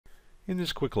In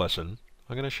this quick lesson,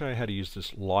 I'm going to show you how to use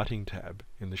this lighting tab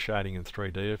in the shading and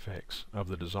 3D effects of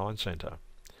the DesignCenter.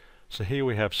 So here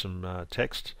we have some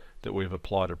text that we've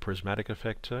applied a prismatic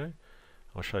effect to.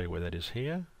 I'll show you where that is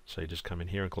here. So you just come in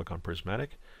here and click on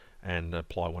prismatic and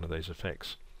apply one of these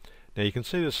effects. Now you can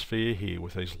see the sphere here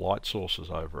with these light sources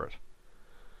over it.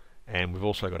 And we've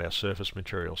also got our surface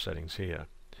material settings here.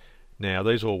 Now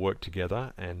these all work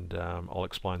together, and I'll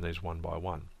explain these one by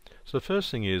one. So the first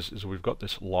thing is we've got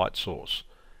this light source,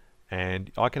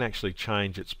 and I can actually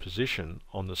change its position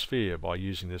on the sphere by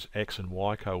using this X and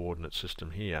Y coordinate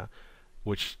system here,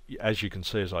 which, as you can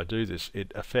see as I do this,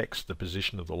 it affects the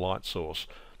position of the light source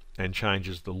and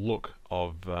changes the look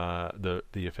of the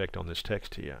effect on this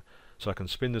text here. So I can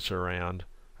spin this around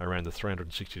the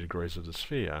 360 degrees of the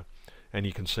sphere, and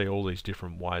you can see all these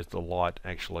different ways the light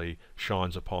actually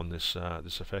shines upon this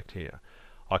this effect here.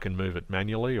 I can move it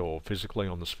manually or physically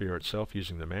on the sphere itself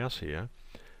using the mouse here,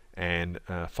 and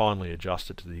finally adjust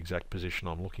it to the exact position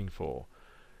I'm looking for.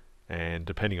 And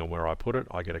depending on where I put it,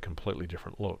 I get a completely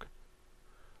different look.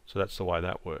 So that's the way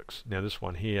that works. Now this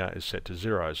one here is set to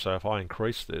 0, so if I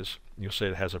increase this, you'll see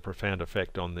it has a profound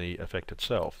effect on the effect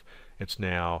itself. It's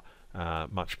now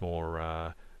much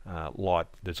more light.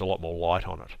 There's a lot more light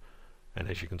on it. And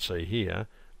as you can see here,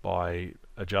 by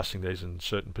adjusting these in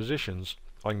certain positions,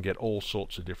 I can get all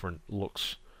sorts of different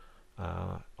looks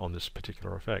on this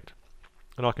particular effect.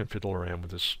 And I can fiddle around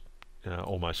with this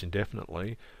almost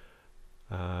indefinitely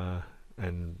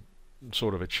and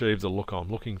sort of achieve the look I'm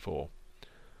looking for,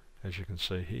 as you can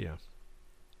see here.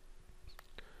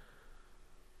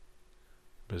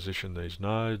 Position these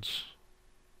nodes,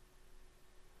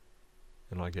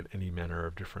 and I get any manner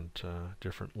of different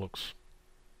looks.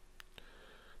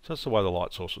 So that's the way the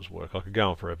light sources work. I could go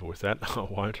on forever with that. I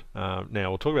won't. Now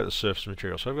we'll talk about the surface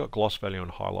material. So I've got gloss value and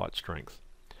highlight strength.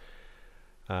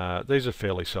 These are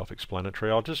fairly self-explanatory.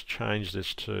 I'll just change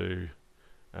this to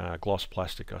gloss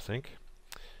plastic, I think.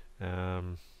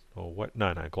 Or what?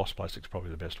 No, gloss plastic's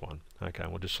probably the best one. Okay,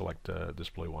 we'll just select this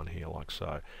blue one here, like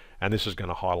so. And this is going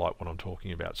to highlight what I'm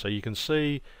talking about. So you can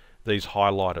see these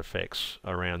highlight effects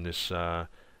around this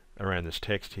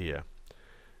text here.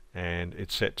 And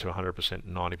it's set to 100%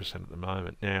 and 90% at the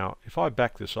moment. Now, if I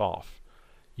back this off,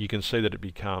 you can see that it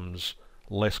becomes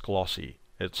less glossy.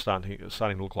 It's starting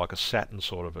to look like a satin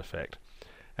sort of effect.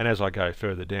 And as I go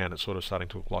further down, it's sort of starting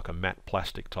to look like a matte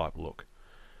plastic type look.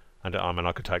 And I mean,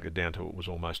 I could take it down to it was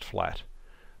almost flat.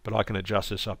 But I can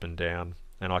adjust this up and down,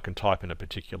 and I can type in a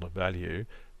particular value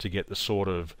to get the sort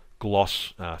of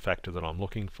gloss factor that I'm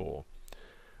looking for.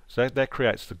 So that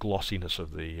creates the glossiness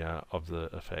of the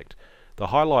effect. The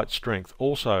highlight strength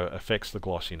also affects the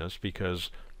glossiness,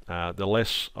 because the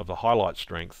less of the highlight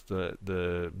strength,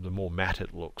 the more matte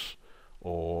it looks,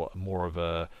 or more of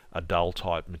a dull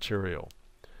type material.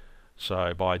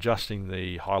 So by adjusting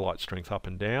the highlight strength up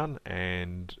and down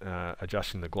and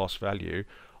adjusting the gloss value,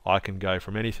 I can go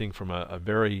from anything from a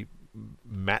very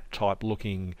matte type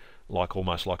looking, like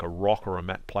almost like a rock or a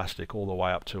matte plastic, all the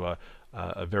way up to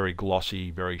a very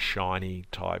glossy, very shiny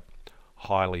type,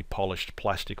 highly polished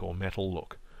plastic or metal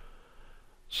look.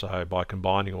 So by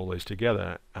combining all these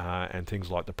together and things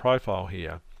like the profile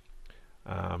here,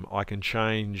 I can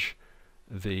change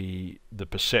the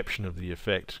perception of the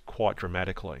effect quite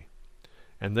dramatically.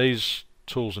 And these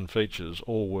tools and features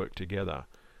all work together.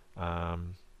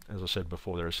 As I said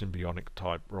before, they're a symbiotic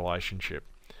type relationship,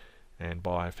 and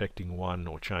by affecting one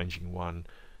or changing one,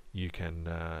 you can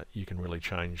really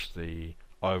change the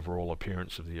overall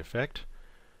appearance of the effect,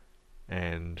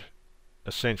 and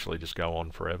essentially just go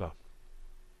on forever.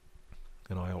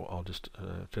 And I'll just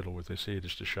fiddle with this here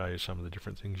just to show you some of the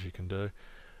different things you can do.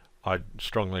 I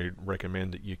strongly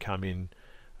recommend that you come in,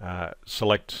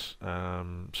 select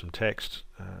some text,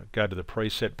 go to the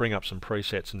preset, bring up some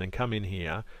presets, and then come in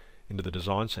here into the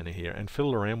DesignCenter here and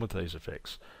fiddle around with these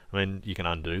effects. I mean, you can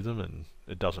undo them and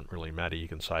it doesn't really matter. You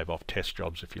can save off test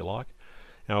jobs if you like.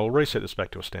 Now I'll reset this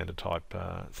back to a standard type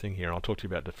thing here, and I'll talk to you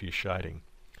about diffuse shading.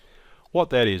 What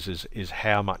that is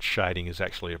how much shading is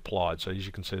actually applied. So as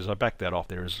you can see, as I back that off,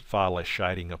 there is far less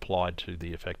shading applied to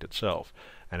the effect itself.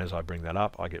 And as I bring that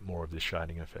up, I get more of this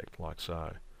shading effect, like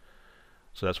so.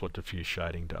 So that's what diffuse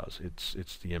shading does.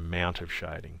 It's the amount of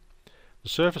shading. The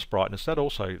surface brightness, that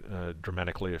also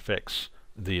dramatically affects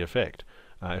the effect.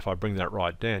 If I bring that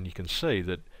right down, you can see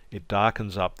that it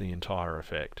darkens up the entire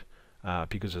effect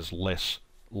because there's less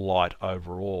light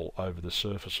overall over the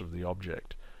surface of the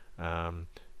object.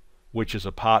 Which is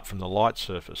apart from the light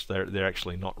surface. They're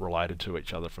actually not related to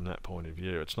each other from that point of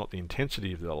view. It's not the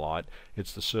intensity of the light,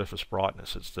 it's the surface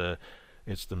brightness, it's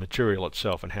the material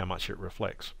itself and how much it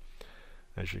reflects,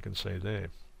 as you can see there.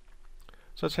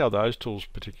 So that's how those tools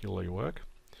particularly work.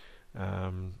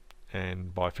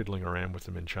 And by fiddling around with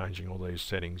them and changing all these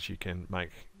settings, you can make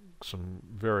some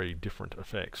very different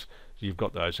effects. So you've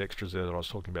got those extras there that I was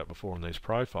talking about before in these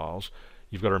profiles.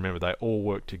 You've got to remember they all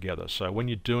work together. So when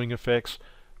you're doing effects,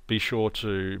 be sure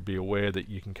to be aware that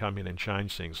you can come in and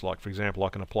change things. Like, for example, I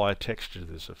can apply a texture to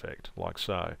this effect, like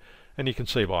so. And you can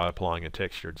see by applying a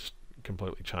texture, it just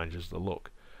completely changes the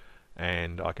look.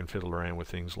 And I can fiddle around with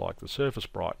things like the surface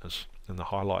brightness and the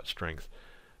highlight strength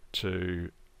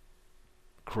to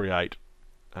create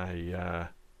a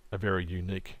very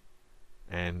unique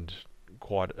and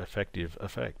quite effective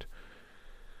effect.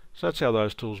 So that's how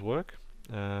those tools work.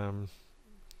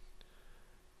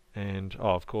 And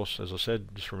of course, as I said,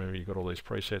 just remember you've got all these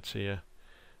presets here.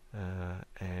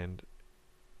 And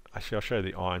actually I'll show you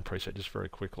the iron preset just very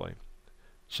quickly.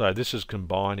 So this is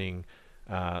combining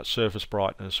surface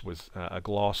brightness with a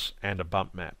gloss and a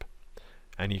bump map.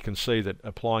 And you can see that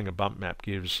applying a bump map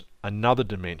gives another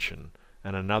dimension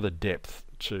and another depth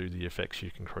to the effects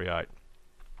you can create.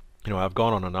 Anyway, I've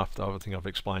gone on enough. I think I've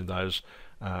explained those.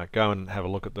 Go and have a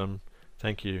look at them.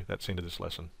 Thank you. That's the end of this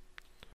lesson.